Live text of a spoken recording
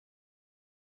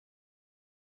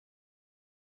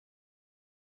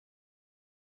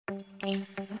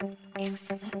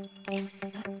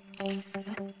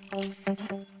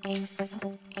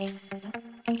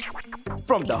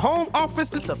From the home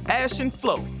offices of Ash and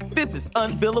Flo, this is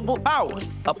Unbillable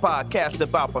Hours, a podcast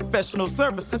about professional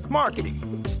services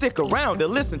marketing. Stick around to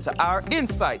listen to our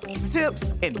insights,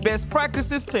 tips, and best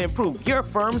practices to improve your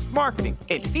firm's marketing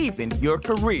and even your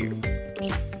career.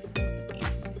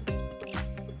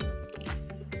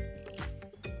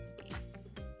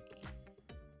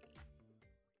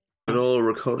 All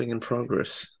recording in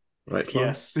progress, right? Flo?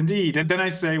 Yes, indeed. And then I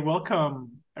say,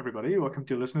 welcome, everybody. Welcome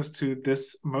to listeners to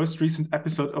this most recent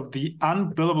episode of the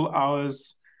Unbillable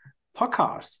Hours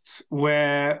podcast,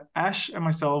 where Ash and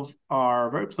myself are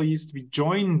very pleased to be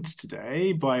joined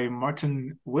today by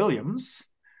Martin Williams.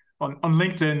 On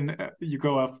LinkedIn, you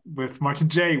go up with Martin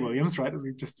J. Williams, right, as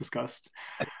we just discussed.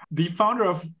 The founder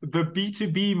of the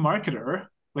B2B Marketer.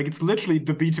 Like, it's literally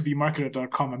the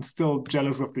b2bmarketer.com. I'm still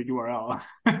jealous of the URL.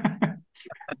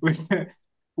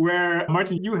 Where,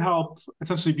 Martin, you help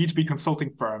essentially B2B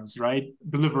consulting firms, right,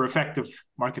 deliver effective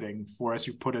marketing for, as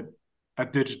you put it, a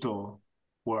digital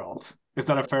world. Is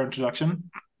that a fair introduction?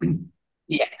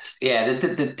 Yes. Yeah,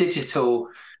 the digital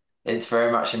is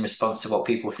very much in response to what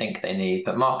people think they need,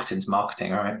 but marketing's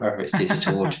marketing, right? Whether it's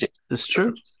digital or traditional. That's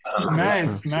true.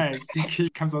 Nice. He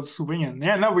comes out swinging.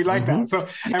 Yeah, no, we like that. So,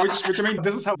 and which I mean,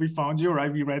 this is how we found you,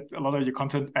 right? We read a lot of your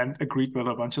content and agreed with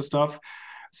a bunch of stuff.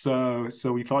 So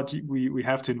we thought we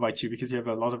have to invite you because you have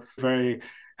a lot of very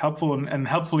helpful and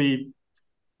helpfully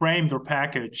framed or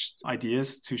packaged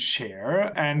ideas to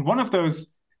share. And one of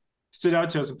those stood out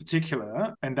to us in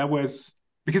particular, and that was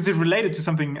because it related to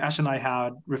something Ash and I had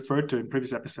referred to in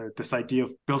previous episode, this idea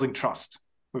of building trust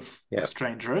with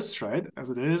strangers, right? As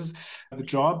it is the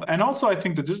job. And also I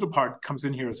think the digital part comes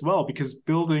in here as well, because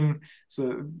building,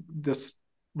 so this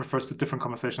refers to a different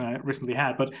conversation I recently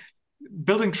had, but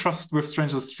building trust with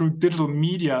strangers through digital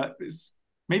media is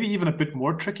maybe even a bit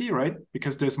more tricky, right?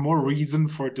 Because there's more reason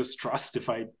for distrust if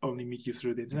I only meet you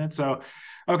through the internet. So,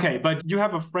 okay, but you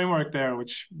have a framework there,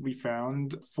 which we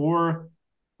found for,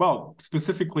 well,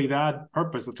 specifically that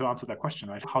purpose to answer that question,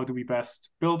 right? How do we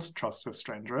best build trust with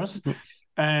strangers?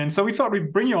 And so we thought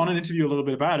we'd bring you on and interview a little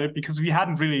bit about it, because we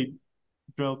hadn't really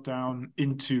drilled down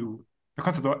into the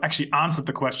concept or actually answered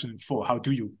the question for how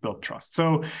do you build trust.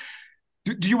 So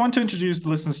do you want to introduce the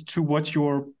listeners to what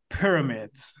your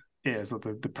pyramid is, or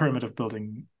the pyramid of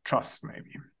building trust,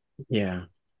 maybe? Yeah,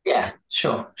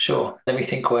 sure. Let me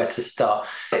think where to start.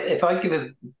 If I give a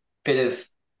bit of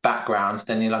background,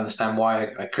 then you'll understand why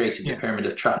I created the pyramid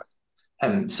of trust.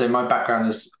 So my background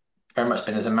has very much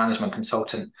been as a management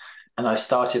consultant, and I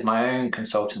started my own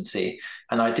consultancy,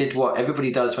 and I did what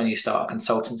everybody does when you start a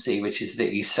consultancy, which is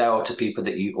that you sell to people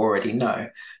that you already know.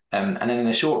 And then in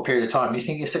a short period of time, you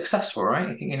think you're successful, right?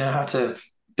 You think you know how to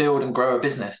build and grow a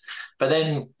business. But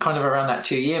then kind of around that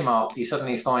 2-year mark, you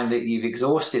suddenly find that you've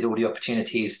exhausted all the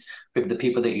opportunities with the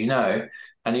people that you know,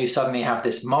 and you suddenly have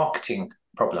this marketing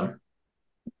problem.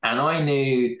 And I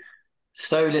knew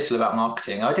so little about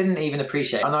marketing. I didn't even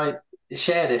appreciate, and I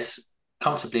share this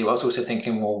comfortably. I was also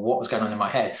thinking, well, what was going on in my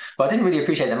head? But I didn't really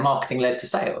appreciate that marketing led to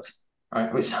sales,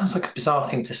 right? Which sounds like a bizarre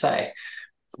thing to say.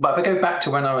 But if I go back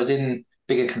to when I was in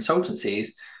bigger consultancies,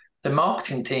 the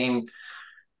marketing team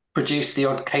produced the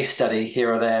odd case study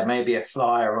here or there, maybe a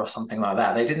flyer or something like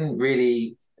that. They didn't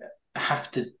really have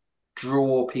to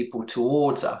draw people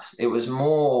towards us. It was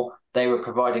more they were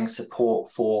providing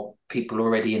support for people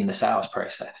already in the sales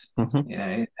process, you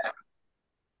know.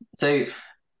 So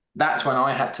that's when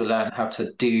I had to learn how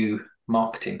to do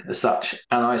marketing as such.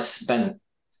 And I spent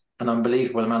an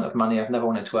unbelievable amount of money. I've never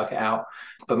wanted to work it out,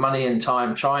 but money and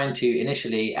time trying to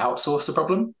initially outsource the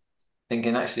problem,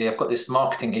 thinking, actually, I've got this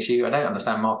marketing issue. I don't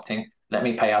understand marketing. Let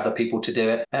me pay other people to do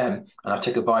it. And I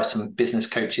took advice from business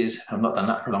coaches. I've not done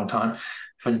that for a long time.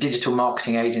 From digital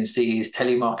marketing agencies,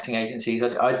 telemarketing agencies,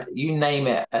 you name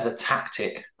it as a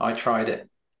tactic, I tried it.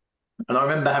 And I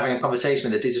remember having a conversation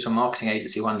with a digital marketing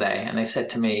agency one day, and they said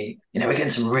to me, you know, we're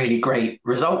getting some really great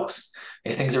results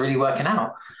if things are really working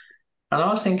out. And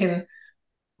I was thinking,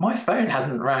 my phone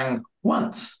hasn't rang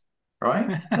once,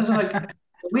 right? I was like,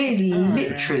 we're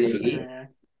literally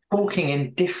talking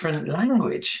in different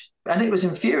language. And it was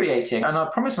infuriating. And I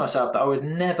promised myself that I would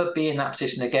never be in that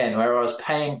position again, where I was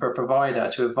paying for a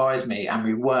provider to advise me and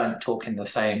we weren't talking the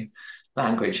same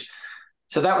language.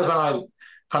 So that was when I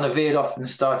kind of veered off and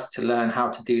started to learn how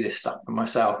to do this stuff for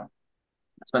myself.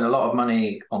 I spent a lot of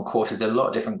money on courses, did a lot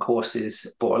of different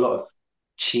courses, bought a lot of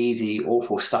cheesy,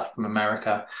 awful stuff from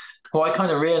America. What I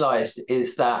kind of realized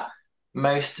is that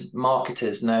most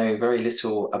marketers know very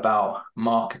little about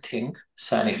marketing,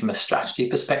 certainly from a strategy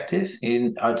perspective.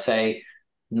 I'd say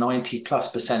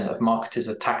 90+% of marketers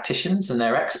are tacticians and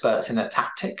they're experts in a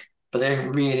tactic, but they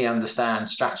don't really understand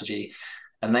strategy,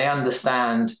 and they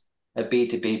understand a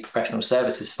B2B professional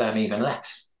services firm even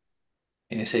less.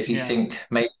 So if you think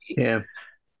maybe 10,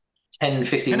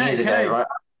 15 years ago, right?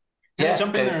 Can I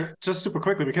jump in there just super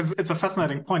quickly, because it's a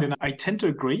fascinating point, and I tend to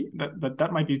agree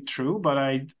that might be true,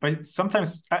 but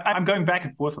sometimes I'm going back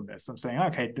and forth on this. I'm saying,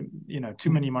 okay, too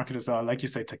many marketers are, like you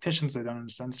say, tacticians. They don't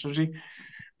understand strategy.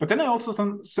 But then I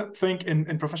also think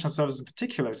in professional services in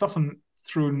particular, it's often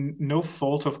through no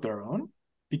fault of their own,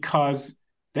 because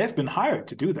they've been hired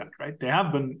to do that, right? They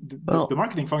have been, the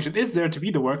marketing function is there to be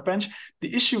the workbench.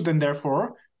 The issue then,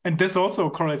 therefore, and this also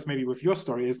correlates maybe with your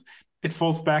story, is it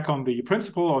falls back on the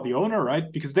principal or the owner,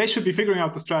 right? Because they should be figuring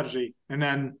out the strategy and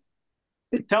then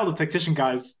tell the tactician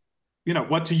guys,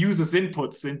 what to use as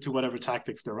inputs into whatever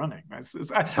tactics they're running. I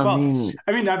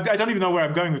don't even know where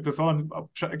I'm going with this.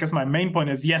 I guess my main point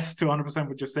is yes to 100%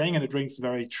 what you're saying, and it rings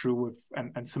very true with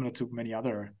and similar to many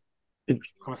other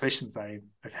conversations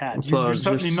I've had. You're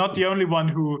certainly not the only one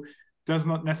who does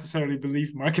not necessarily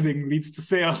believe marketing leads to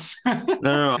sales.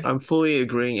 No, I'm fully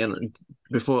agreeing. And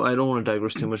before, I don't want to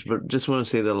digress too much, but just want to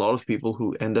say that a lot of people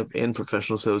who end up in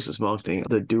professional services marketing,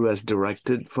 they do as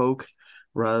directed folk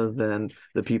rather than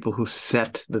the people who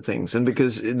set the things. And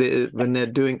because when they're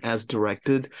doing as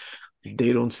directed,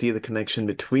 they don't see the connection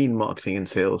between marketing and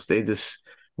sales. They just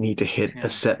need to hit a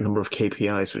set number of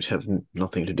KPIs, which have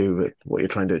nothing to do with what you're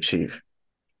trying to achieve.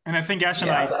 And I think Ash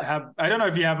and I don't know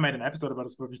if you have made an episode about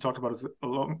this, but we talked about this a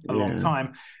long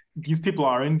time. These people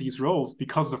are in these roles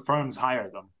because the firms hire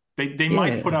them. They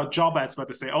might put out job ads where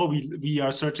they say, oh, we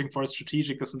are searching for a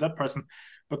strategic this and that person.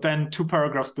 But then 2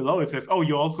 paragraphs below it says, oh,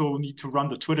 you also need to run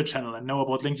the Twitter channel and know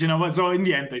about LinkedIn. So in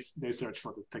the end, they search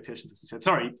for the tacticians, as you said.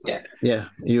 Sorry. Yeah.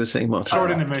 You were saying more.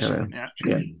 Short intermission.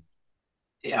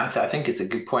 Yeah, I think it's a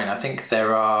good point. I think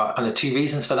there are kind of 2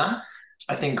 reasons for that.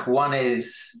 I think one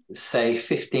is, say,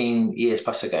 15 years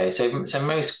plus ago. So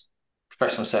most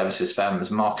professional services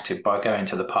firms marketed by going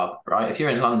to the pub, right? If you're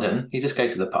in London, you just go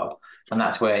to the pub, and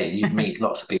that's where you'd meet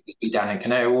lots of people. You'd be down in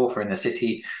Canary Wharf or in the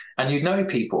city, and you'd know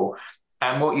people.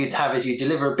 And what you'd have is you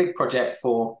deliver a big project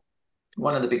for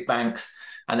one of the big banks,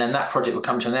 and then that project would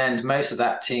come to an end. Most of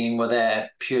that team were there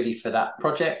purely for that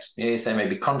project. Yes, they may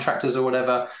be contractors or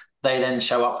whatever. They then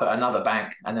show up at another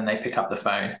bank, and then they pick up the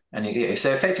phone. And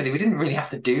so effectively, we didn't really have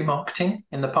to do marketing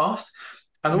in the past.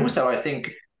 And also, I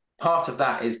think part of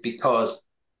that is because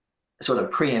sort of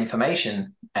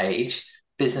pre-information age,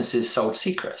 businesses sold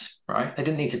secrets, right? They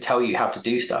didn't need to tell you how to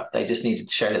do stuff. They just needed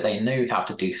to show that they knew how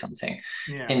to do something.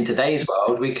 In today's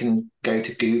world, we can go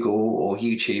to Google or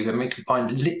YouTube and we can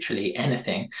find literally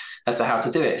anything as to how to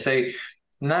do it. So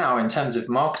now, in terms of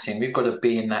marketing, we've got to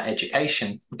be in that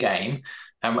education game.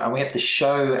 And we have to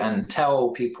show and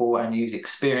tell people and use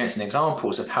experience and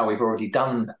examples of how we've already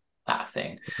done that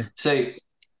thing. So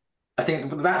I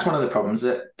think that's one of the problems,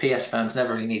 that PS firms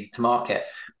never really needed to market.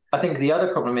 I think the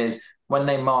other problem is when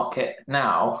they market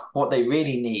now, what they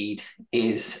really need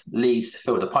is leads to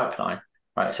fill the pipeline,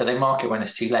 right? So they market when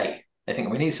it's too late. They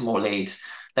think we need some more leads.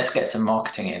 Let's get some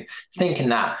marketing in. Thinking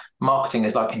that marketing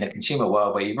is like in the consumer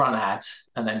world where you run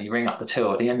ads and then you ring up the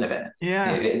till at the end of it.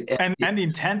 Yeah. And the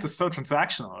intent is so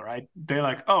transactional, right? They're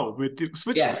like, oh, we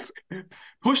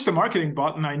push the marketing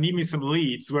button. I need me some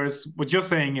leads. Whereas what you're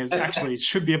saying is actually it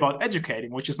should be about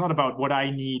educating, which is not about what I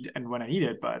need and when I need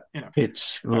it, but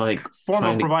it's like form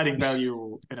of providing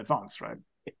value in advance, right?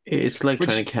 It's like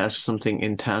trying to catch something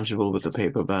intangible with a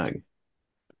paper bag.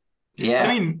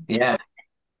 Yeah.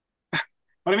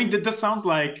 But I mean, this sounds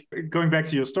like, going back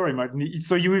to your story, Martin,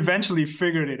 so you eventually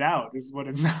figured it out, is what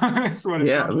it's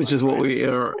which is what we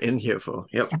are in here for.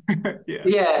 Yep.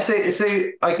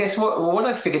 So I guess what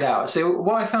I figured out, so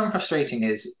what I found frustrating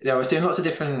is I was doing lots of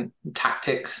different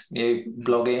tactics,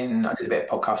 blogging, I did a bit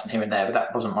of podcasting here and there, but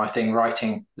that wasn't my thing.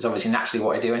 Writing is obviously naturally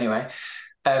what I do anyway.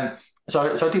 So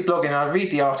I do blogging, and I'd read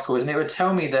the articles, and it would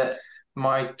tell me that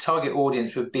my target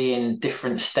audience would be in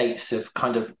different states of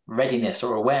kind of readiness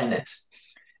or awareness.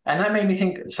 And that made me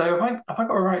think, so have I got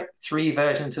to write 3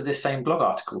 versions of this same blog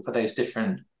article for those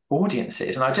different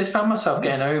audiences? And I just found myself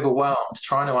getting overwhelmed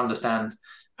trying to understand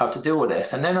how to deal with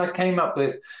this. And then I came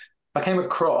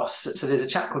across, so there's a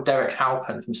chap called Derek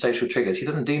Halpin from Social Triggers. He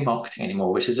doesn't do marketing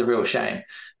anymore, which is a real shame.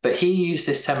 But he used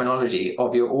this terminology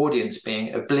of your audience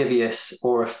being oblivious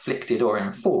or afflicted or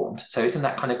informed. So it's in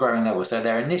that kind of growing level. So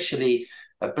they're initially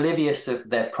oblivious of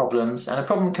their problems, and a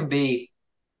problem can be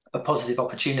a positive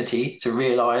opportunity to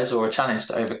realize or a challenge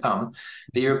to overcome,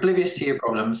 but you're oblivious to your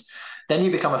problems. Then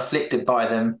you become afflicted by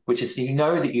them, which is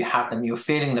that you have them, you're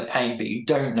feeling the pain, but you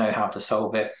don't know how to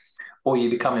solve it. or you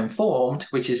become informed,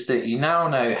 which is that you now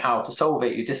know how to solve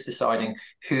it. You're just deciding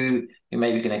who you're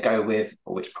maybe going to go with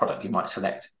or which product you might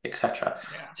select, etc.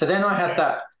 Yeah. So then I had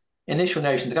that initial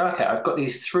notion to go, okay, I've got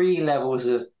these 3 levels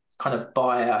of kind of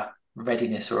buyer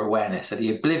readiness or awareness. So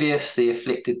the oblivious, the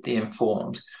afflicted, the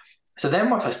informed. So then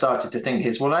what I started to think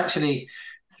is, well, actually,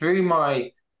 through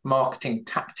my marketing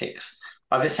tactics,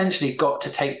 I've essentially got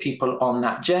to take people on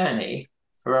that journey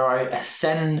where I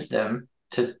ascend them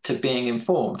to being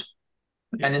informed.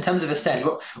 And in terms of ascend,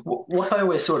 what I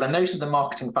always saw, the notion of the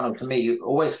marketing funnel to me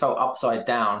always felt upside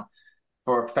down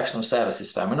for a professional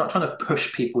services firm. We're not trying to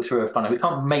push people through a funnel. We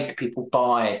can't make people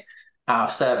buy our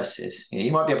services.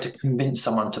 You might be able to convince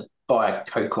someone to buy a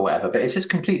Coke or whatever, but it's just a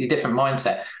completely different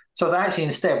mindset. So that actually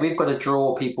instead, we've got to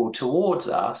draw people towards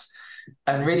us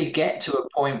and really get to a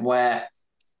point where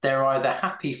they're either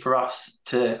happy for us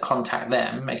to contact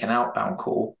them, make an outbound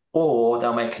call, or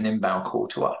they'll make an inbound call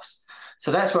to us.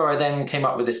 So that's where I then came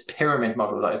up with this pyramid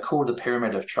model that I call the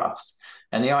pyramid of trust.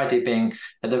 And the idea being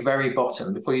at the very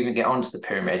bottom, before you even get onto the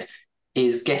pyramid,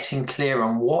 is getting clear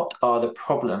on what are the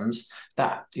problems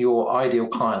that your ideal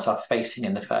clients are facing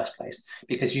in the first place.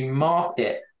 Because you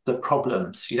market the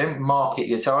problems. You don't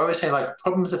market. So I always say, like,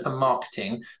 problems are for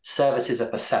marketing, services are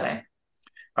for selling.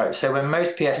 Right. So when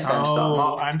most PS firms start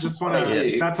marketing, I'm just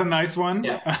wondering, that's a nice one.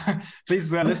 Yeah.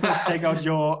 Please, listeners, take out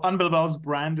your Unbelievable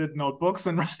branded notebooks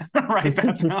and write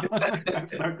that down.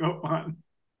 That's a good one.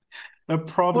 The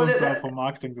problems are for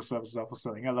marketing, the services are for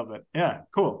selling. I love it. Yeah,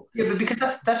 cool. Yeah, but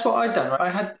because that's what I'd done.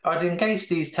 Right? I'd engaged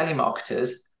these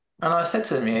telemarketers, and I said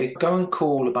to them, go and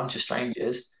call a bunch of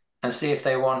strangers and see if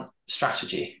they want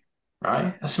strategy.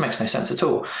 Right? This makes no sense at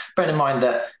all. Bear in mind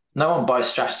that no one buys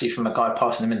strategy from a guy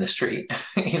passing them in the street,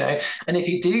 And if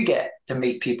you do get to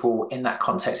meet people in that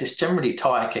context, it's generally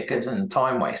tire kickers and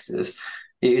time wasters.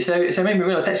 So it made me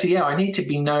realize, actually, I need to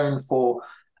be known for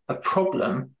a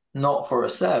problem, not for a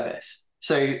service.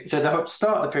 So the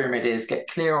start of the pyramid is get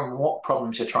clear on what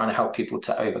problems you're trying to help people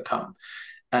to overcome.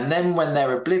 And then when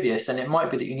they're oblivious, then it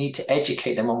might be that you need to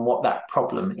educate them on what that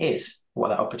problem is, what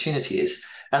that opportunity is.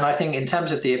 And I think in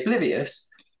terms of the oblivious,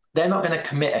 they're not going to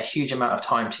commit a huge amount of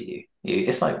time to you.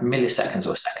 It's like milliseconds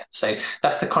or seconds. So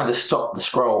that's the kind of stop the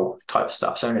scroll type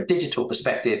stuff. So in a digital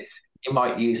perspective, you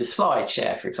might use a slide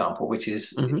share, for example, which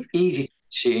is easy to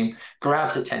consume,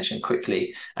 grabs attention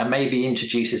quickly, and maybe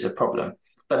introduces a problem.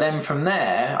 But then from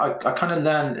there, I kind of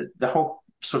learned the whole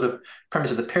sort of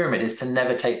premise of the pyramid is to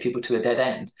never take people to a dead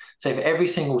end. So for every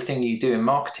single thing you do in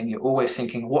marketing, you're always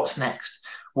thinking, what's next?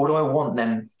 What do I want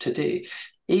them to do?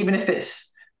 Even if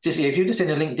it's just, if you're just in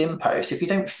a LinkedIn post, if you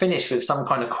don't finish with some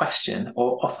kind of question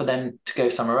or offer them to go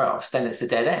somewhere else, then it's a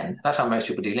dead end. That's how most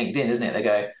people do LinkedIn, isn't it? They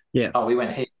go, oh, we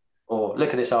went here, or look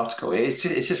at this article. It's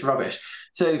just rubbish.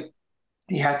 So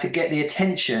you had to get the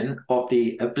attention of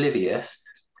the oblivious,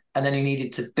 and then you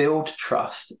needed to build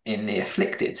trust in the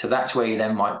afflicted. So that's where you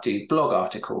then might do blog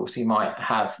articles. You might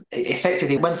have,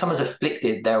 effectively, when someone's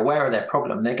afflicted, they're aware of their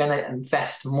problem, they're going to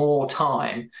invest more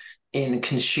time in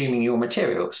consuming your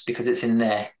materials because it's in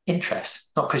their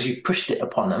interest, not because you pushed it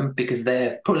upon them, because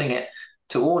they're pulling it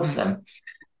towards them.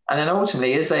 And then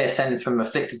ultimately, as they ascend from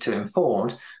afflicted to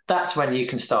informed, that's when you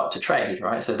can start to trade,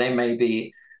 right? So they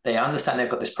understand they've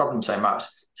got this problem so much,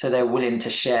 so they're willing to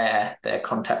share their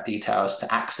contact details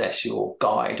to access your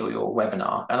guide or your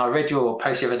webinar. And I read your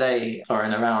post the other day,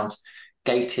 Florian, around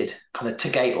gated, kind of to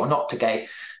gate or not to gate.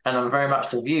 And I'm very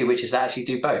much the view, which is actually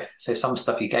do both. So some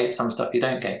stuff you gate, some stuff you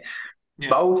don't gate. Yeah.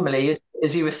 But ultimately,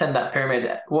 as you ascend that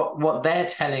pyramid, what they're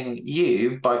telling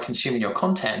you by consuming your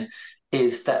content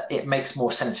is that it makes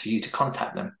more sense for you to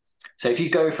contact them. So if you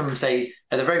go from, say,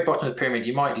 at the very bottom of the pyramid,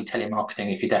 you might do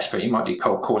telemarketing if you're desperate, you might do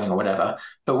cold calling or whatever,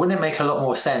 but wouldn't it make a lot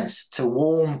more sense to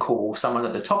warm call someone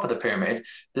at the top of the pyramid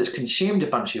that's consumed a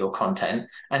bunch of your content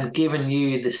and given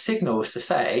you the signals to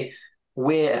say,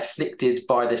 we're afflicted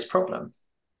by this problem?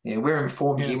 We're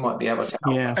informed you might be able to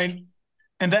help us.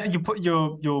 And then you're putting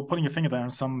your finger down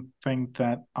on something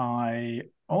that I'm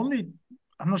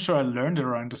not sure I learned it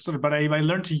or understood it, but I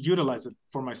learned to utilize it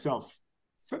for myself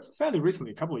fairly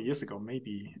recently, a couple of years ago,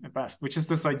 maybe at best, which is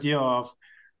this idea of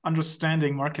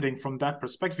understanding marketing from that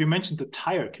perspective. You mentioned the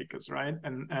tire kickers, right?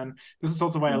 And this is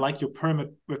also why I like your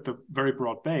pyramid with the very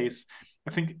broad base.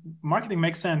 I think marketing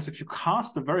makes sense if you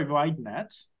cast a very wide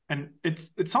net. And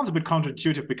it sounds a bit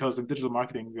counterintuitive because in digital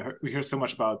marketing, we hear so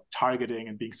much about targeting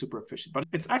and being super efficient, but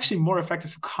it's actually more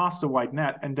effective to cast a wide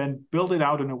net and then build it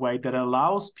out in a way that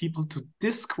allows people to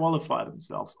disqualify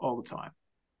themselves all the time,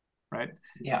 right?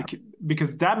 Yeah.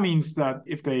 Because that means that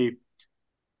if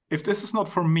this is not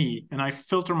for me and I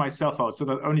filter myself out so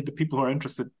that only the people who are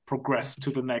interested progress to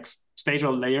the next stage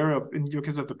or layer of, in your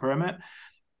case, of the pyramid,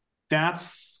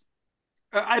 that's,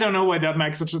 I don't know why that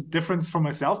makes such a difference for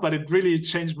myself, but it really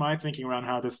changed my thinking around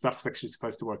how this stuff's actually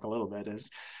supposed to work a little bit, is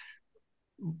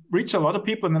reach a lot of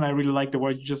people. And then I really like the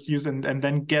word you just used, and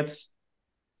then get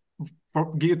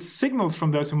signals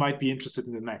from those who might be interested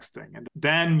in the next thing. And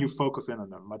then you focus in on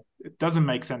them. But it doesn't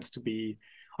make sense to be,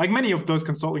 like many of those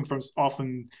consulting firms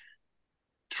often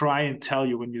try and tell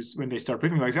you when they start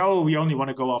briefing, like, oh, we only want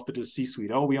to go after the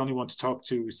C-suite. Oh, we only want to talk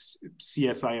to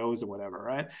CSIOs or whatever,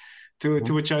 right?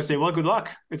 To which I say, well, good luck.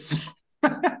 It's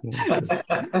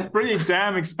pretty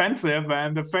damn expensive,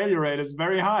 and the failure rate is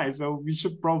very high. So we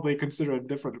should probably consider a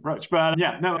different approach. But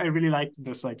yeah, no, I really liked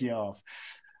this idea of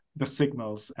the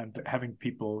signals and having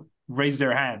people raise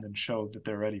their hand and show that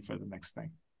they're ready for the next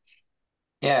thing.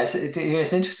 Yeah, it's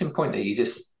an interesting point that you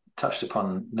just touched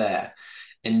upon there,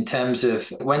 in terms of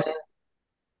when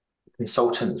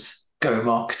consultants go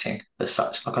marketing as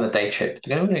such, like on a day trip,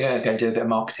 they're going to go do a bit of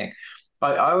marketing.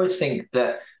 I always think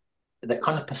that the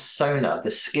kind of persona,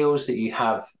 the skills that you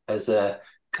have as a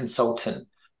consultant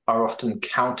are often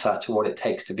counter to what it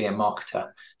takes to be a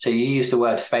marketer. So you used the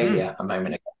word failure a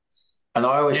moment ago. And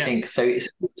I always think, so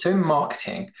in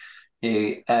marketing,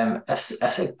 a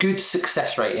good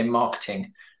success rate in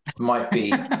marketing might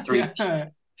be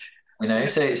 3%.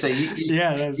 So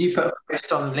you put a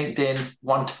post on LinkedIn,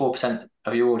 1 to 4%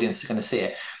 of your audience is going to see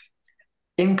it.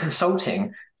 In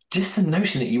consulting, just the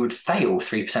notion that you would fail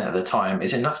 3% of the time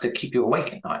is enough to keep you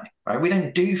awake at night, right? We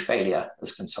don't do failure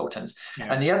as consultants.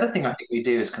 Yeah. And the other thing I think we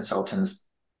do as consultants,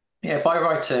 if I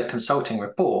write a consulting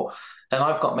report, then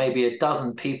I've got maybe a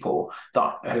dozen people who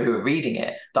are reading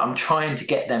it that I'm trying to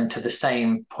get them to the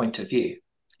same point of view.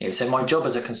 So my job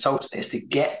as a consultant is to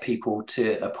get people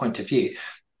to a point of view.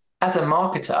 As a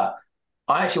marketer,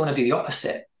 I actually want to do the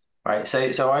opposite, right?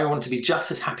 So I want to be just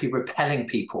as happy repelling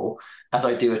people as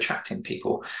I do attracting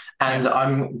people. And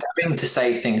I'm going to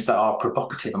say things that are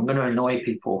provocative. I'm going to annoy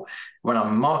people when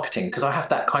I'm marketing because I have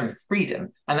that kind of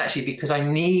freedom. And actually because I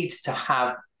need to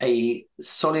have a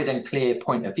solid and clear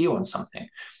point of view on something.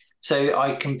 So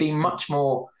I can be much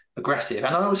more aggressive.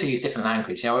 And I also use different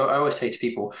language. I always say to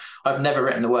people, I've never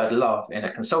written the word love in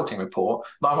a consulting report,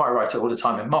 but I might write it all the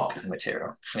time in marketing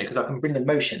material because I can bring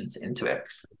emotions into it.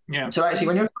 Yeah. So actually,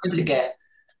 when you're trying to get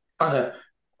kind of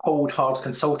cold, hard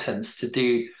consultants to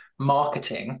do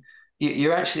marketing,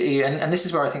 you're actually, and this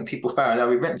is where I think people fail.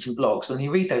 We've written some blogs. When you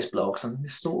read those blogs, and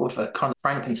it's sort of a kind of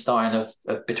Frankenstein of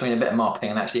between a bit of marketing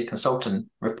and actually a consultant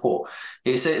report.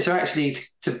 So actually,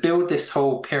 to build this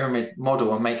whole pyramid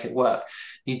model and make it work,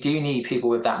 you do need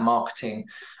people with that marketing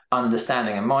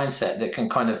understanding and mindset that can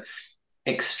kind of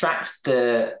extract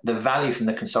the value from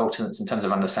the consultants in terms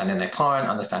of understanding their client,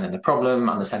 understanding the problem,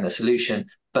 understanding the solution,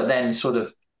 but then sort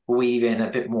of weave in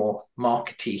a bit more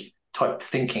markety type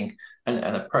thinking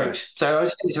and approach. So I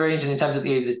think it's very interesting in terms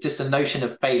of just the notion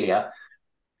of failure.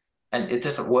 And it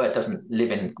doesn't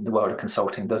live in the world of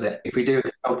consulting, does it? If we do a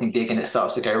consulting gig and it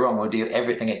starts to go wrong, we'll do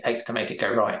everything it takes to make it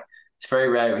go right. It's very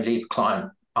rare we leave a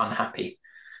client unhappy.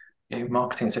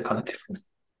 Marketing is a kind of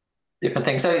different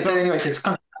thing. So anyways, it's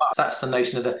kind of, that's the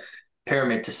notion of the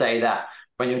pyramid, to say that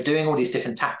when you're doing all these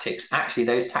different tactics, actually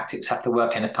those tactics have to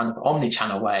work in a kind of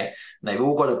omni-channel way, and they've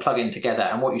all got to plug in together.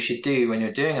 And what you should do when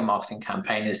you're doing a marketing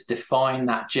campaign is define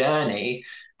that journey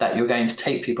that you're going to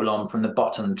take people on from the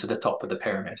bottom to the top of the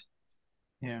pyramid.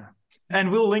 Yeah. And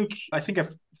we'll link, I think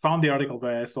I've found the article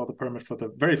where I saw the pyramid for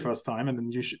the very first time, and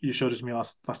then you showed it to me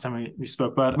last time we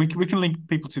spoke, but we can link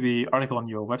people to the article on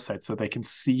your website so they can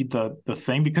see the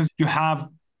thing, because you have,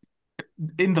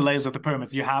 in the layers of the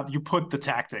pyramids, you put the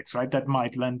tactics, right, that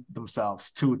might lend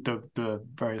themselves to the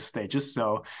various stages.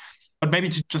 So, but maybe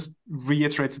to just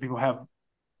reiterate so people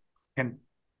can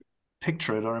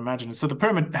picture it or imagine it. So the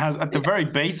pyramid has, at the very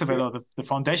base of it, or the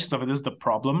foundations of it, is the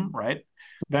problem, right?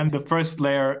 Then the first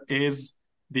layer is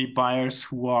the buyers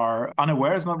who are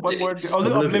unaware. Is not what word?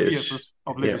 Oblivious.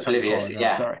 Oblivious.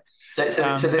 Yeah. Sorry.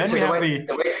 So the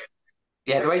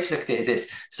way to look at it is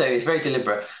this. So it's very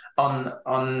deliberate. On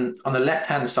the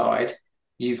left-hand side,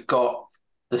 you've got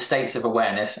the states of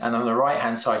awareness, and on the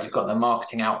right-hand side, you've got the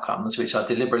marketing outcomes, which are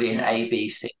deliberately in A, B,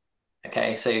 C.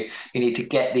 Okay, so you need to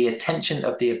get the attention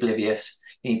of the oblivious.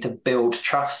 You need to build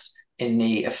trust in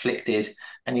the afflicted,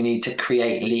 and you need to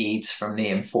create leads from the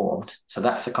informed. So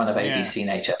that's the kind of ABC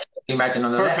nature. Imagine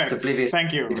on the left, oblivious.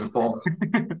 Thank you. Informed.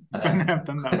 I've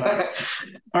done that.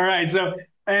 All right. So,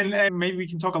 and maybe we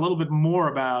can talk a little bit more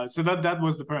about, so that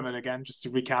was the pyramid again, just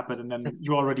to recap it. And then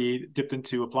you already dipped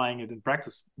into applying it in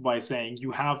practice by saying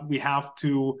we have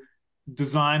to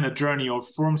design a journey or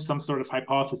form some sort of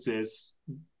hypothesis.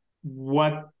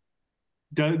 What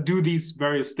do these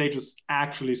various stages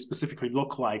actually specifically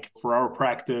look like for our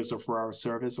practice or for our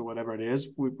service or whatever it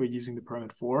is we're using the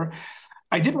pyramid for.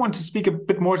 I did want to speak a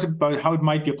bit more about how it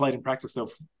might be applied in practice. So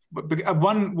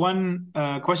one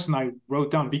question I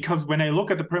wrote down, because when I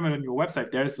look at the pyramid on your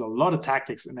website, there's a lot of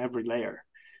tactics in every layer.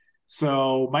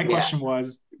 So my question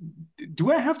was,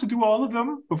 do I have to do all of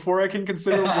them before I can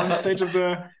consider one stage of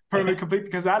the pyramid complete?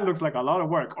 Because that looks like a lot of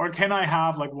work. Or can I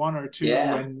have like one or two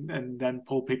and then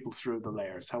pull people through the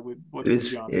layers? What would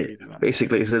your answer be to that?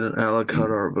 Basically, is it an a la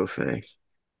carte or a buffet?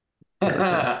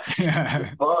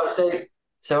 Well,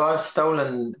 so I've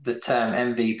stolen the term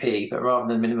MVP, but rather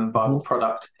than minimum viable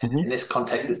product, in this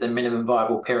context, it's the minimum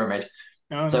viable pyramid.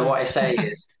 Oh, so nice. What I say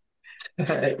is,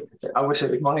 I wish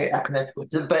it was my acronym,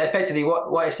 but effectively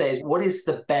what I say is, what is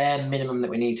the bare minimum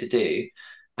that we need to do?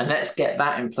 And let's get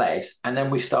that in place. And then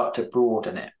we start to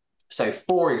broaden it. So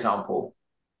for example,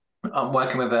 I'm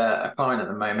working with a client at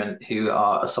the moment who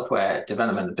are a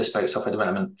bespoke software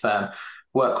development firm,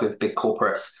 work with big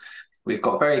corporates. We've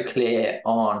got very clear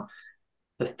on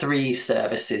the 3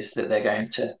 services that they're going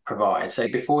to provide. So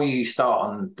before you start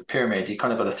on the pyramid, you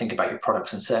kind of got to think about your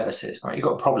products and services, right? You've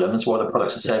got problems. What are the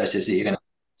products and services that you're going to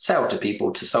sell to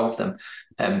people to solve them?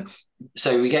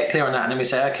 So we get clear on that, and then we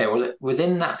say, okay, well,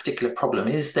 within that particular problem,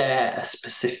 is there a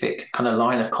specific kind of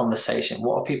line of conversation?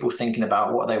 What are people thinking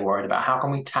about? What are they worried about? How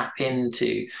can we tap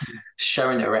into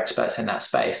showing that we're experts in that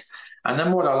space? And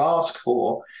then what I'll ask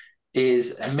for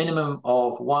is a minimum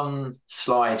of 1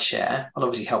 slide share. I'll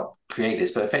obviously help create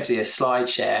this, but effectively a slide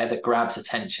share that grabs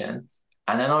attention.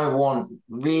 And then I want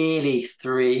really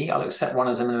 3, I'll accept 1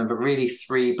 as a minimum, but really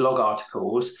 3 blog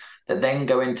articles that then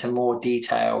go into more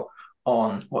detail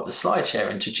on what the slide share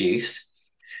introduced.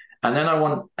 And then I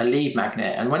want a lead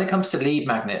magnet. And when it comes to lead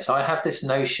magnets, I have this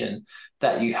notion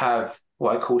that you have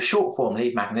what I call short form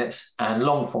lead magnets and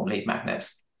long form lead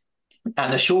magnets.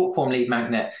 And the short form lead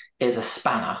magnet is a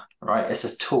spanner, right? It's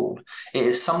a tool. It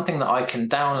is something that I can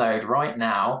download right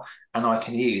now and I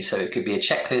can use. So it could be a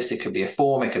checklist, it could be a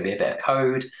form, it could be a bit of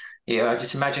code.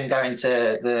 Just imagine going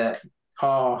to the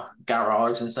car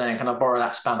garage and saying, can I borrow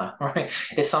that spanner, right?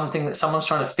 It's something that someone's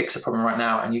trying to fix a problem right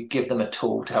now and you give them a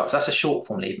tool to help. So that's a short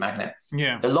form lead magnet.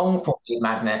 Yeah. The long form lead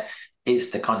magnet is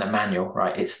the kind of manual,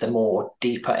 right? It's the more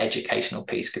deeper educational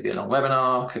piece. Could be a long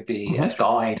webinar, could be a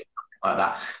guide, like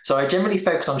that. So I generally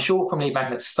focus on short form lead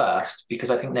magnets first because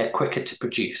I think they're quicker to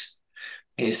produce.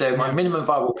 So my minimum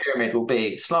viable pyramid will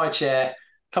be slide share, a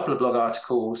couple of blog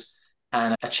articles,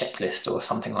 and a checklist or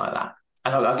something like that.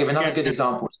 And I'll give another good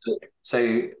example.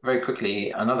 So very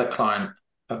quickly, another client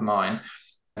of mine,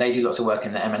 they do lots of work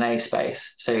in the M&A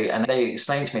space. And they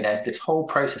explained to me that this whole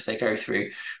process they go through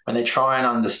when they try and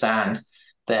understand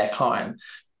their client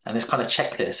and this kind of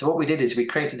checklist. So what we did is we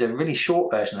created a really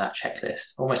short version of that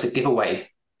checklist, almost a giveaway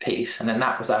piece. And then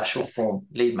that was our short form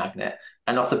lead magnet.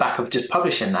 And off the back of just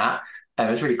publishing that, it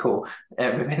was really cool.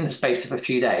 Within the space of a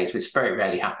few days, which very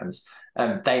rarely happens,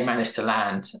 they managed to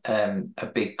land a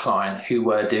big client who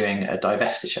were doing a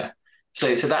divestiture.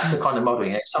 So that's the kind of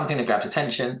modeling. It's something that grabs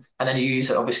attention, and then you use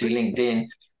obviously LinkedIn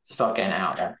to start getting it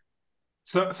out there.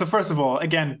 So first of all,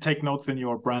 again, take notes in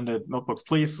your branded notebooks,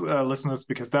 please, listeners,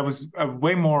 because that was a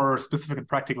way more specific and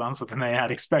practical answer than I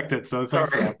had expected. So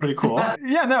thanks for that. Pretty cool.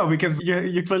 Yeah, no, because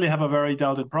you clearly have a very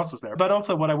dialed-in process there. But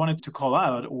also what I wanted to call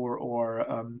out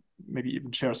or maybe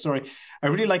even share a story, I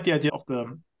really like the idea of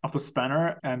the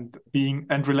spanner and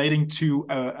relating to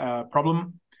a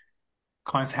problem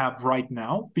clients have right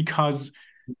now, because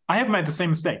I have made the same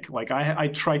mistake. Like I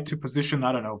tried to position,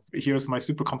 I don't know, here's my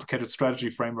super complicated strategy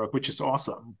framework, which is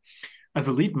awesome, as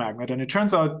a lead magnet. And it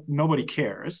turns out nobody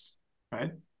cares,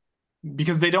 right?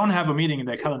 Because they don't have a meeting in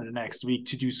their calendar next week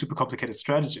to do super complicated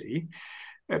strategy,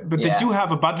 but they do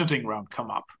have a budgeting round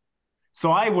come up.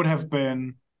 So I would have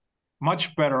been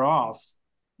much better off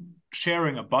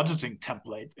sharing a budgeting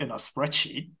template in a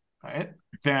spreadsheet, right?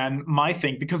 Than my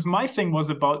thing, because my thing was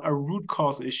about a root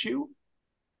cause issue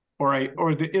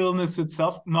or the illness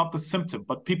itself, not the symptom,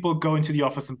 but people go into the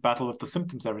office and battle with the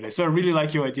symptoms every day. So I really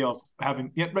like your idea of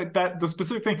having, that the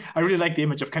specific thing, I really like the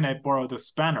image of, can I borrow the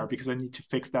spanner because I need to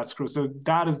fix that screw? So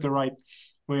that is the right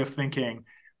way of thinking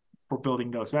for building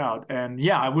those out. And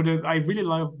yeah, I really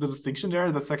love the distinction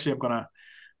there. That's actually, I'm gonna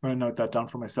note that down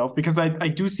for myself, because I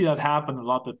do see that happen a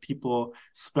lot, that people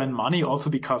spend money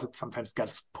also because it sometimes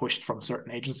gets pushed from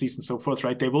certain agencies and so forth,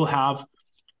 right? They will have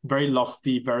very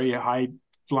lofty, very high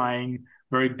flying,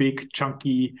 very big,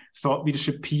 chunky thought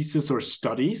leadership pieces or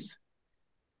studies.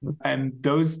 And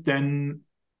those then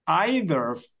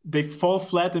either they fall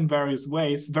flat in various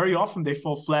ways. Very often they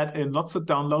fall flat in lots of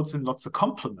downloads and lots of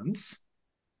compliments.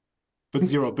 but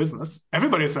zero business.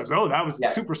 Everybody says, oh, that was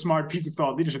a super smart piece of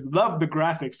thought leadership. Love the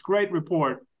graphics, great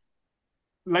report.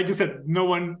 Like you said,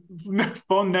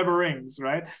 phone never rings,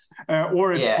 right?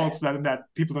 Or it falls flat in that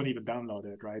people don't even download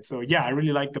it, right? So yeah, I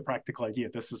really like the practical idea.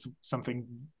 This is something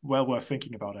well worth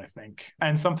thinking about, I think.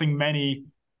 And something many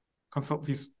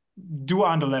consultancies do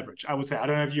under leverage, I would say. I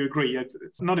don't know if you agree.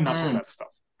 It's not enough of that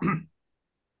stuff.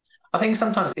 I think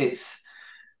sometimes it's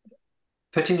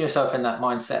putting yourself in that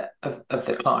mindset of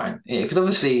the client, because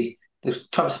obviously the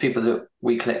types of people that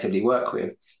we collectively work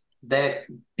with, they're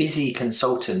busy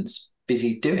consultants,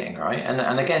 busy doing, right?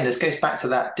 And again, this goes back to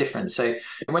that difference. So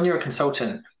when you're a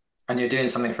consultant and you're doing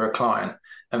something for a client,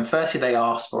 and firstly, they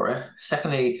ask for it.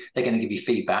 Secondly, they're going to give you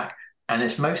feedback, and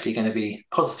it's mostly going to be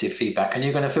positive feedback, and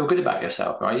you're going to feel good about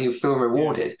yourself, right? You feel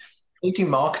rewarded. You do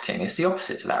marketing, it's the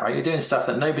opposite to that, right? You're doing stuff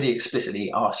that nobody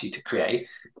explicitly asks you to create.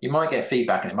 You might get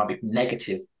feedback and it might be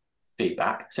negative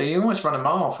feedback. So you almost run a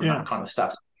mile from that kind of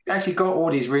stuff. You actually got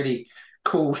all these really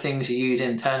cool things you use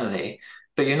internally,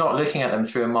 but you're not looking at them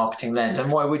through a marketing lens.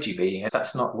 And why would you be?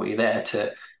 That's not what you're there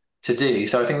to do.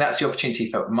 So I think that's the opportunity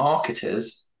for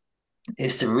marketers,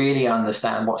 is to really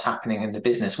understand what's happening in the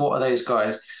business. What are those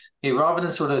guys, rather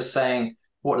than sort of saying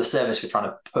what the service we're trying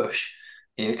to push,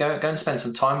 go and spend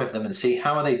some time with them and see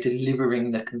how are they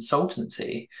delivering the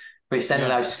consultancy, which then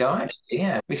allows you to go,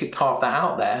 actually, we could carve that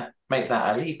out there, make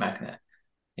that a lead magnet.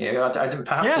 I didn't,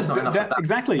 perhaps there's not enough of that.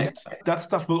 Exactly. That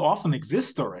stuff will often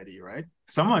exist already, right?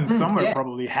 Someone somewhere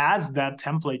probably has that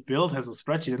template built, has a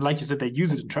spreadsheet. And like you said, they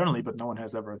use it internally, but no one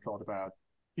has ever thought about,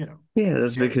 Yeah,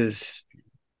 that's because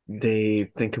they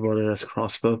think about it as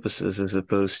cross purposes as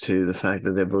opposed to the fact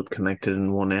that they're both connected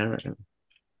in one area.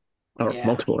 Or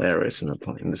multiple areas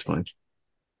in this point.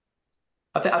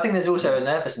 I think there's also a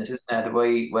nervousness, isn't there, the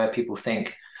way where people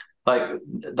think, like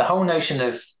the whole notion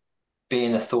of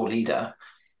being a thought leader.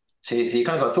 So you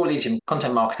kind of got thought leadership.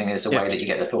 Content marketing is the way that you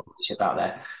get the thought leadership out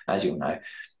there, as you know.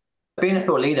 Being a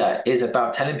thought leader is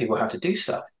about telling people how to do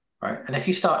stuff, right? And if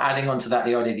you start adding on to that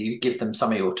the idea that you give them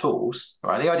some of your tools,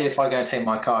 right? The idea if I go and take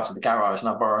my car to the garage and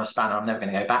I borrow a spanner, I'm never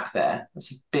going to go back there.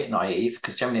 That's a bit naive,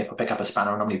 because generally if I pick up a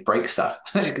spanner, I normally break stuff.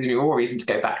 There's going to be more reason to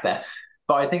go back there.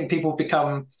 But I think people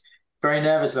become very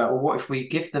nervous about, well, what if we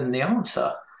give them the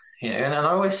answer? And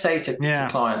I always say to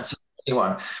clients,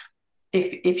 anyone,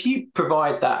 if you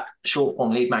provide that short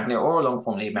form lead magnet or a long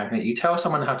form lead magnet, you tell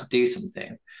someone how to do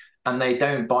something, and they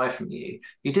don't buy from you,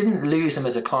 you didn't lose them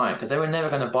as a client, because they were never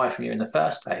going to buy from you in the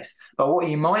first place. But what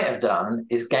you might have done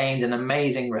is gained an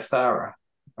amazing referrer,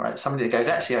 right? Somebody that goes,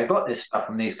 actually, I got this stuff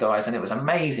from these guys and it was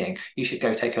amazing. You should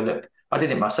go take a look. I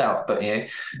did it myself, but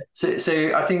so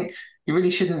I think you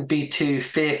really shouldn't be too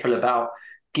fearful about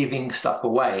giving stuff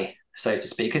away, so to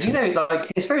speak. Because,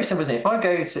 like, it's very simple, isn't it? If I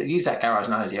go to use that garage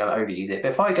analogy, I'll overuse it. But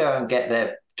if I go and get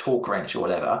their torque wrench or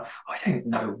whatever, I don't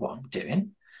know what I'm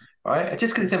doing. Right,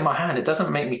 just because it's in my hand, it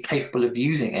doesn't make me capable of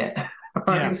using it.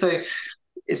 Right? So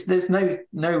there's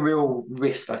no real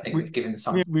risk, I think, with giving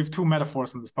something. We have two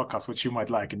metaphors in this podcast which you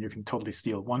might like, and you can totally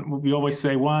steal. One, we always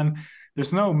say,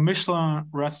 there's no Michelin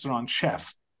restaurant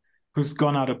chef who's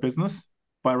gone out of business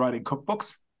by writing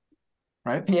cookbooks,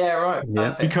 right? Yeah, right.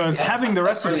 Yeah. Because having the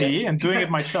recipe and doing it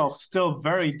myself still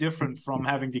very different from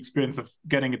having the experience of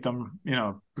getting it done,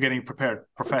 getting prepared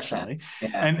professionally. Yeah.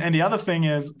 And the other thing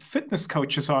is, fitness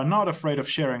coaches are not afraid of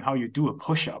sharing how you do a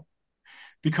push-up,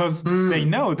 because they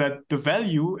know that the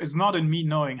value is not in me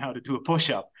knowing how to do a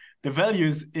push-up. The value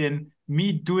is in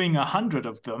me doing 100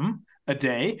 of them a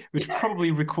day, which probably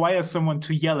requires someone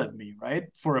to yell at me, right,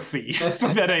 for a fee, so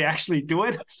that I actually do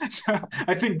it. So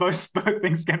I think both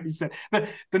things can be said.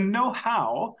 The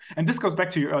know-how, and this goes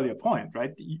back to your earlier point, right?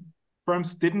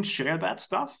 Firms didn't share that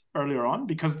stuff earlier on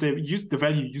because the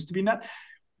value used to be in that.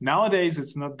 Nowadays,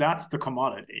 it's not. That's the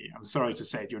commodity. I'm sorry to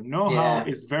say it. Your know-how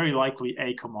is very likely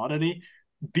a commodity.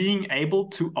 Being able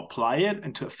to apply it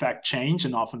and to affect change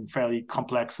in often fairly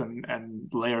complex and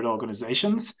layered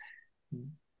organizations,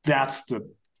 that's the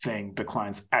thing the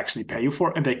clients actually pay you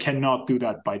for, and they cannot do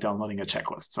that by downloading a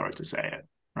checklist. Sorry to say it,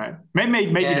 right?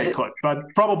 Maybe they could, but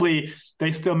probably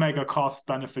they still make a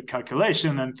cost-benefit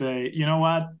calculation, and they, you know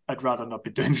what, I'd rather not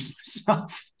be doing this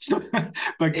myself,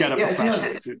 but get a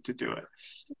professional to do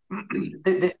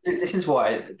it. This is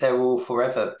why there will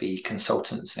forever be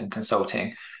consultants and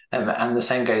consulting. And the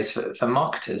same goes for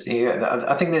marketers.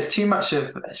 I think there's too much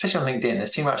of, especially on LinkedIn,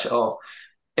 there's too much of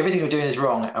everything you're doing is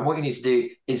wrong, and what you need to do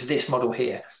is this model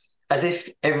here. As if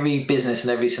every business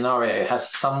and every scenario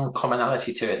has some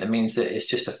commonality to it that means that it's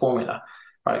just a formula,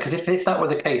 right? Because if that were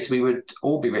the case, we would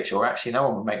all be rich, or actually no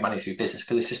one would make money through business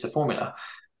because it's just a formula.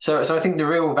 So I think the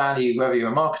real value, whether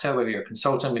you're a marketer, whether you're a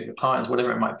consultant with your clients,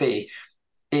 whatever it might be,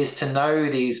 is to know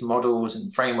these models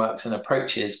and frameworks and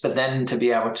approaches, but then to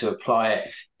be able to apply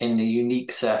it in the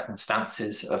unique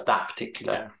circumstances of that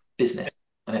particular business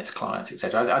and its clients,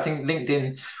 etc. I think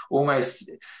LinkedIn almost,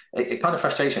 it kind of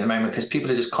frustrates me at the moment because people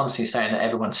are just constantly saying that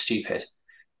everyone's stupid.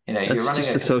 You know, It's you're running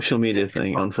just a social media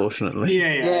thing, unfortunately.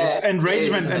 Yeah. It's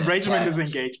enragement is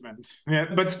engagement. Yeah.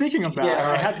 But speaking of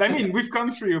that, I mean, we've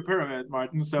gone through your pyramid,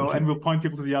 Martin. So, and we'll point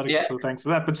people to the article. So thanks for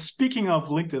that. But speaking of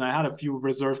LinkedIn, I had a few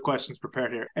reserved questions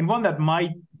prepared here. And one that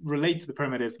might relate to the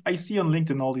pyramid is I see on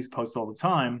LinkedIn all these posts all the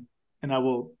time, and I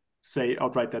will say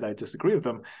outright that I disagree with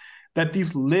them, that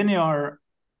these linear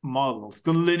models,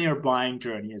 the linear buying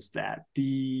journey is dead.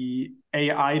 The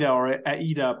AIDA or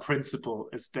AIDA principle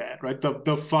is dead, right?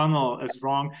 The funnel is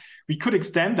wrong. We could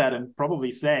extend that and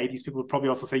probably say, these people would probably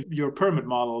also say your pyramid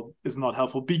model is not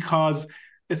helpful because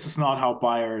this is not how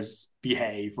buyers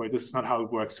behave, or this is not how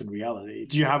it works in reality.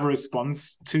 Do you have a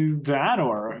response to that,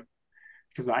 or?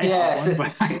 Because I have one.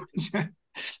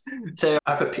 So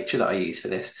I have a picture that I use for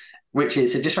this, which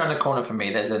is, so just around the corner from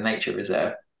me, there's a nature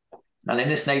reserve. And in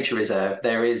this nature reserve,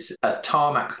 there is a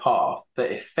tarmac path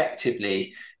that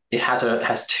effectively it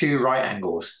has two right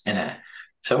angles in it.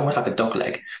 So almost like a dog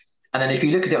leg. And then if you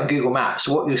look at it on Google Maps,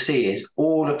 what you'll see is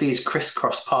all of these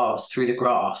crisscross paths through the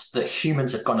grass that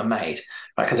humans have gone and made,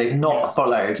 right? Because they've not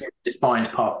followed a defined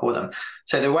path for them.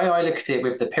 So the way I look at it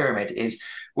with the pyramid is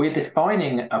we're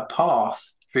defining a path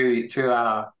through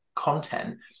our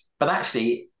content, but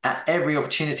actually at every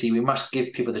opportunity, we must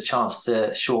give people the chance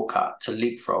to shortcut, to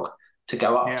leapfrog, to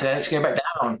go up, to go back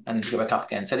down and go back up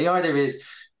again. So the idea is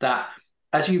that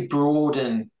as you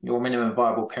broaden your minimum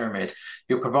viable pyramid,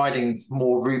 you're providing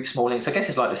more routes, more links. I guess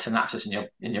it's like the synapses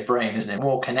in your brain, isn't it?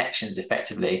 More connections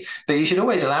effectively. But you should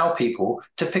always allow people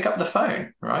to pick up the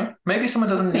phone, right? Maybe someone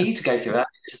doesn't need to go through that.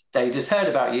 They just heard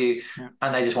about you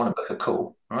and they just want to book a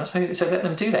call, right? So let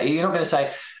them do that. You're not going to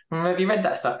say, have you read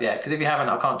that stuff yet? Because if you haven't,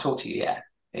 I can't talk to you yet.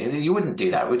 You wouldn't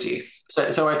do that, would you?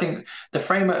 So I think the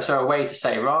frameworks are a way to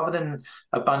say, rather than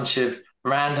a bunch of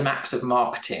random acts of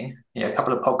marketing, a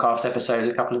couple of podcast episodes,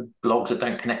 a couple of blogs that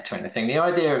don't connect to anything, the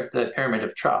idea of the pyramid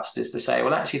of trust is to say,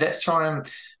 well, actually, let's try and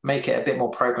make it a bit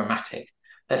more programmatic.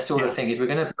 Let's sort of think, if we're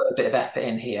going to put a bit of effort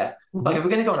in here, like if we're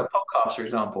going to go on a podcast, for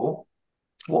example,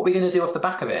 what are we going to do off the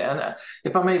back of it? And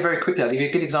if I may very quickly, I'll give you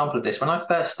a good example of this. When I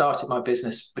first started my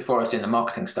business, before I was doing the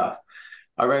marketing stuff,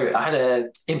 I had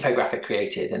an infographic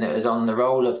created, and it was on the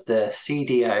role of the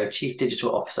CDO, Chief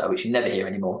Digital Officer, which you never hear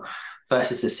anymore,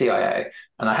 versus the CIO.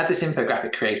 And I had this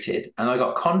infographic created, and I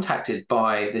got contacted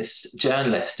by this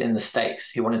journalist in the States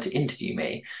who wanted to interview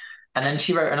me. And then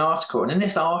she wrote an article. And in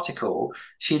this article,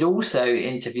 she'd also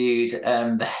interviewed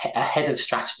a head of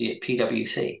strategy at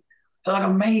PwC. So like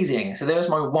amazing. So there was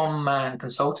my one-man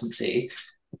consultancy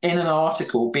in an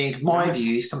article being my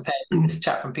views compared to this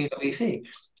chap from PwC.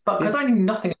 But because I knew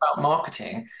nothing about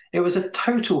marketing, it was a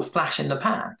total flash in the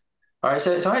pan. All right,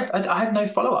 so I had no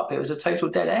follow-up. It was a total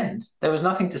dead end. There was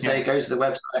nothing to say, go to the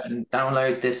website and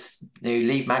download this new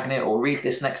lead magnet or read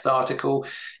this next article.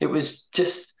 It was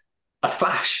just a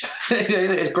flash.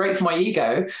 It was great for my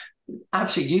ego,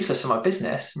 absolutely useless for my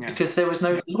business because there was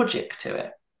no logic to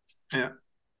it. Yeah.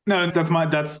 No,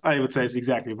 that's I would say is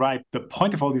exactly right. The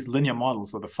point of all these linear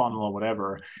models or the funnel or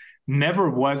whatever never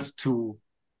was to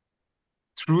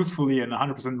truthfully and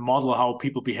 100% model how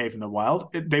people behave in the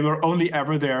wild. They were only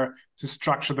ever there to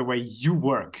structure the way you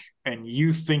work and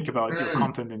you think about your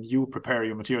content and you prepare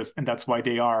your materials. And that's why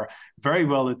they are very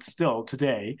valid still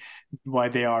today, why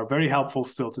they are very helpful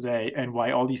still today, and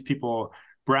why all these people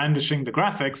brandishing the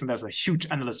graphics, and there's a huge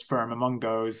analyst firm among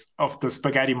those of the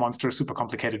spaghetti monster, super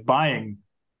complicated buying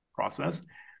process.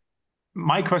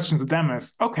 My question to them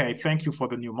is, okay, thank you for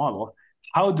the new model.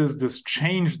 How does this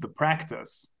change the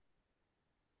practice?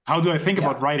 How do I think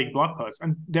about writing blog posts?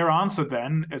 And their answer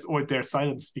then is, or their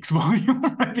silence speaks volume,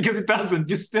 right? Because it doesn't.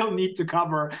 You still need to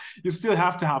cover, you still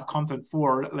have to have content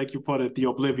for, like you put it, the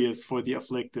oblivious, for the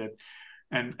afflicted,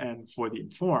 and for the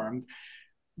informed.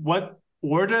 What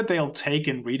order they'll take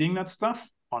in reading that stuff,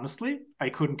 honestly, I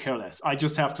couldn't care less. I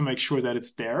just have to make sure that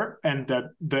it's there and that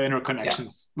the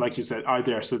interconnections, like you said, are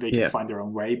there so they can find their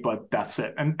own way, but that's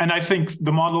it. And I think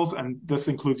the models, and this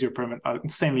includes your pyramid, are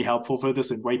insanely helpful for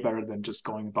this and way better than just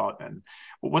going about. And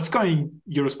what's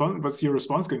your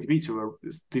response going to be to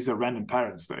these are random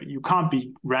patterns that you can't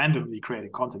be randomly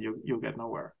creating content. You'll get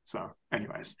nowhere. So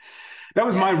anyways, that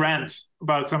was my rant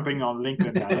about something on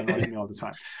LinkedIn that annoys me all the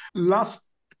time.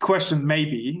 Last question,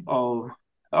 maybe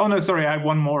Oh, no, sorry. I have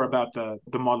one more about the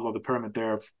model of the pyramid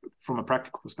there from a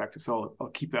practical perspective. So I'll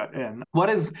keep that in.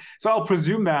 So I'll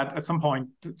presume that at some point,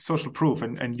 social proof,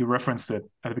 and you referenced it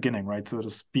at the beginning, right? So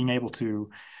just being able to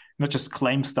not just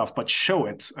claim stuff, but show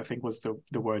it, I think was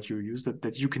the word you used,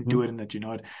 that you can do it and that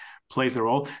it plays a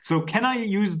role. So can I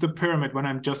use the pyramid when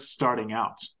I'm just starting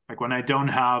out? Like when I don't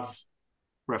have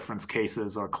reference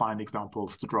cases or client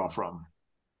examples to draw from?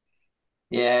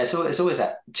 Yeah, it's always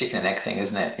that chicken and egg thing,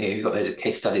 isn't it? You've got those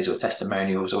case studies or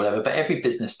testimonials or whatever, but every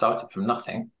business started from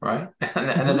nothing, right? And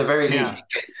at the very least,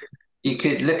 you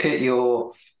could look at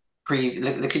your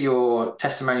look at your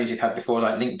testimonials you've had before,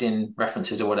 like LinkedIn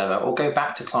references or whatever, or go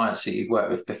back to clients that you've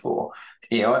worked with before.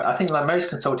 I think like most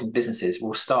consulting businesses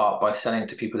will start by selling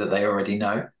to people that they already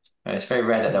know. It's very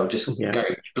rare that they'll just go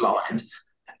blind.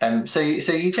 So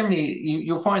you generally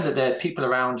you'll find that there are people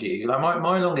around you. Like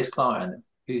my longest client,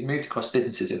 who's moved across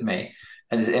businesses with me,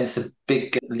 and it's a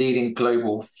big leading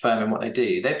global firm in what they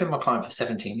do. They've been my client for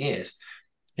 17 years.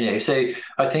 So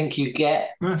I think you'll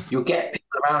get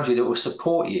people around you that will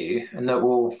support you and that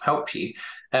will help you.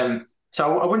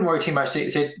 So I wouldn't worry too much.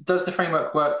 So does the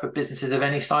framework work for businesses of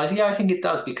any size? Yeah, I think it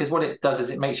does, because what it does is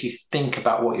it makes you think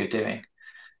about what you're doing.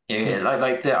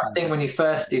 I think when you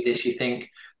first do this, you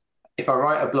think, if I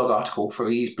write a blog article,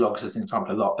 we use blogs as an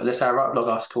example a lot, but let's say I write a blog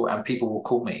article and people will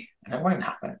call me, and it won't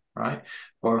happen, right?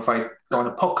 Or if I go on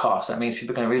a podcast, that means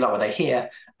people are going to really like what they hear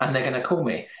and they're going to call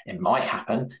me. It might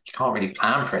happen. You can't really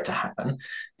plan for it to happen.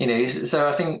 So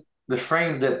I think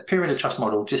the pyramid of trust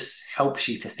model just helps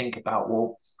you to think about,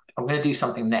 well, if I'm going to do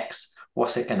something next,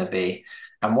 what's it going to be?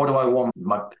 And what do I want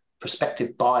my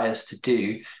prospective buyers to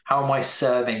do? How am I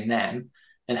serving them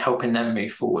and helping them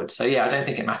move forward? So yeah, I don't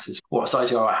think it matters what size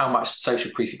you are, how much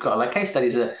social proof you've got. Like case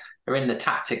studies are in the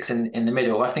tactics in the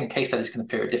middle. I think case studies can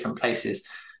appear at different places.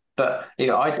 But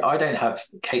I don't have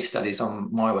case studies on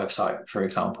my website, for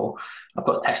example. I've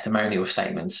got testimonial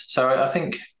statements. So I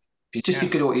think you just be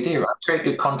good at what you do, right? Create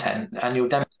good content and you'll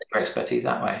demonstrate your expertise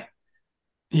that way.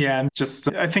 Yeah, and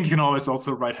I think you can always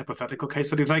also write hypothetical case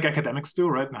studies like academics do,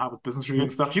 right? And Harvard Business Review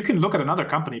and stuff. You can look at another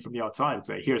company from the outside and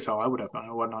say, here's how I would have done it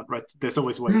or whatnot, right? There's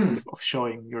always ways of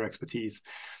showing your expertise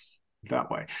that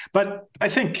way. But I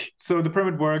think, so the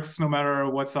pyramid works no matter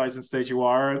what size and stage you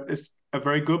are. Is a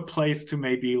very good place to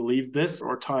maybe leave this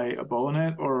or tie a bow on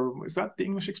it, or is that the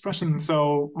English expression?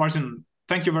 So Martin,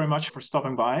 thank you very much for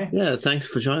stopping by. Yeah, thanks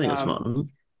for joining us, Martin.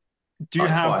 Do you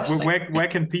have, where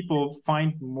can people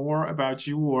find more about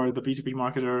you or the B2B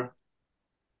marketer?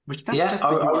 Which that's just the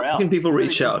URL. How can people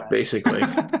reach out, basically?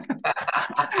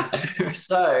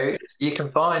 So you can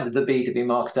find the B2B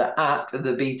marketer at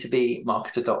the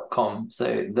b2bmarketer.com.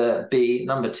 So the B,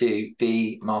 number 2,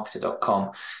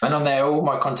 bmarketer.com. And on there, all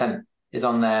my content is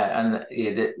on there, and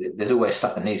there's always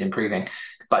stuff that needs improving.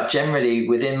 But generally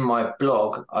within my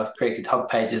blog, I've created hub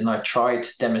pages and I try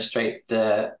to demonstrate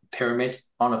the pyramid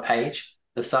on a page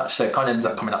as such. So it kind of ends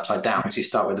up coming upside down as you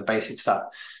start with the basic stuff.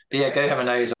 But yeah, go have a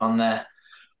nose on there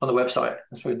on the website.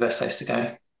 That's probably the best place to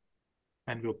go.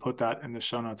 And we'll put that in the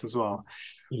show notes as well.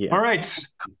 Yeah. All right.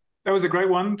 That was a great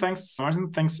one. Thanks,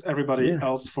 Martin. Thanks, everybody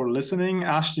else, for listening.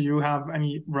 Ash, do you have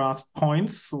any last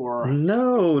points? Or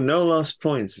No last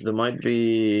points. There might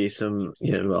be some,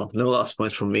 no last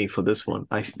points from me for this one.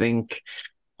 I think,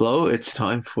 Flo, it's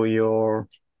time for your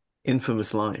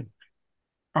infamous line.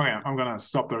 Oh, yeah. I'm going to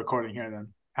stop the recording here then.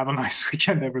 Have a nice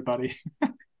weekend, everybody.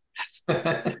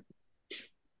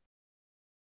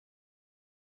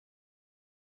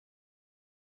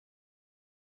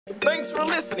 Thanks for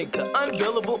listening to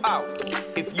Unbillable Hours.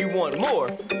 If you want more,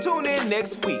 tune in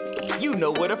next week. You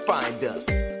know where to find us.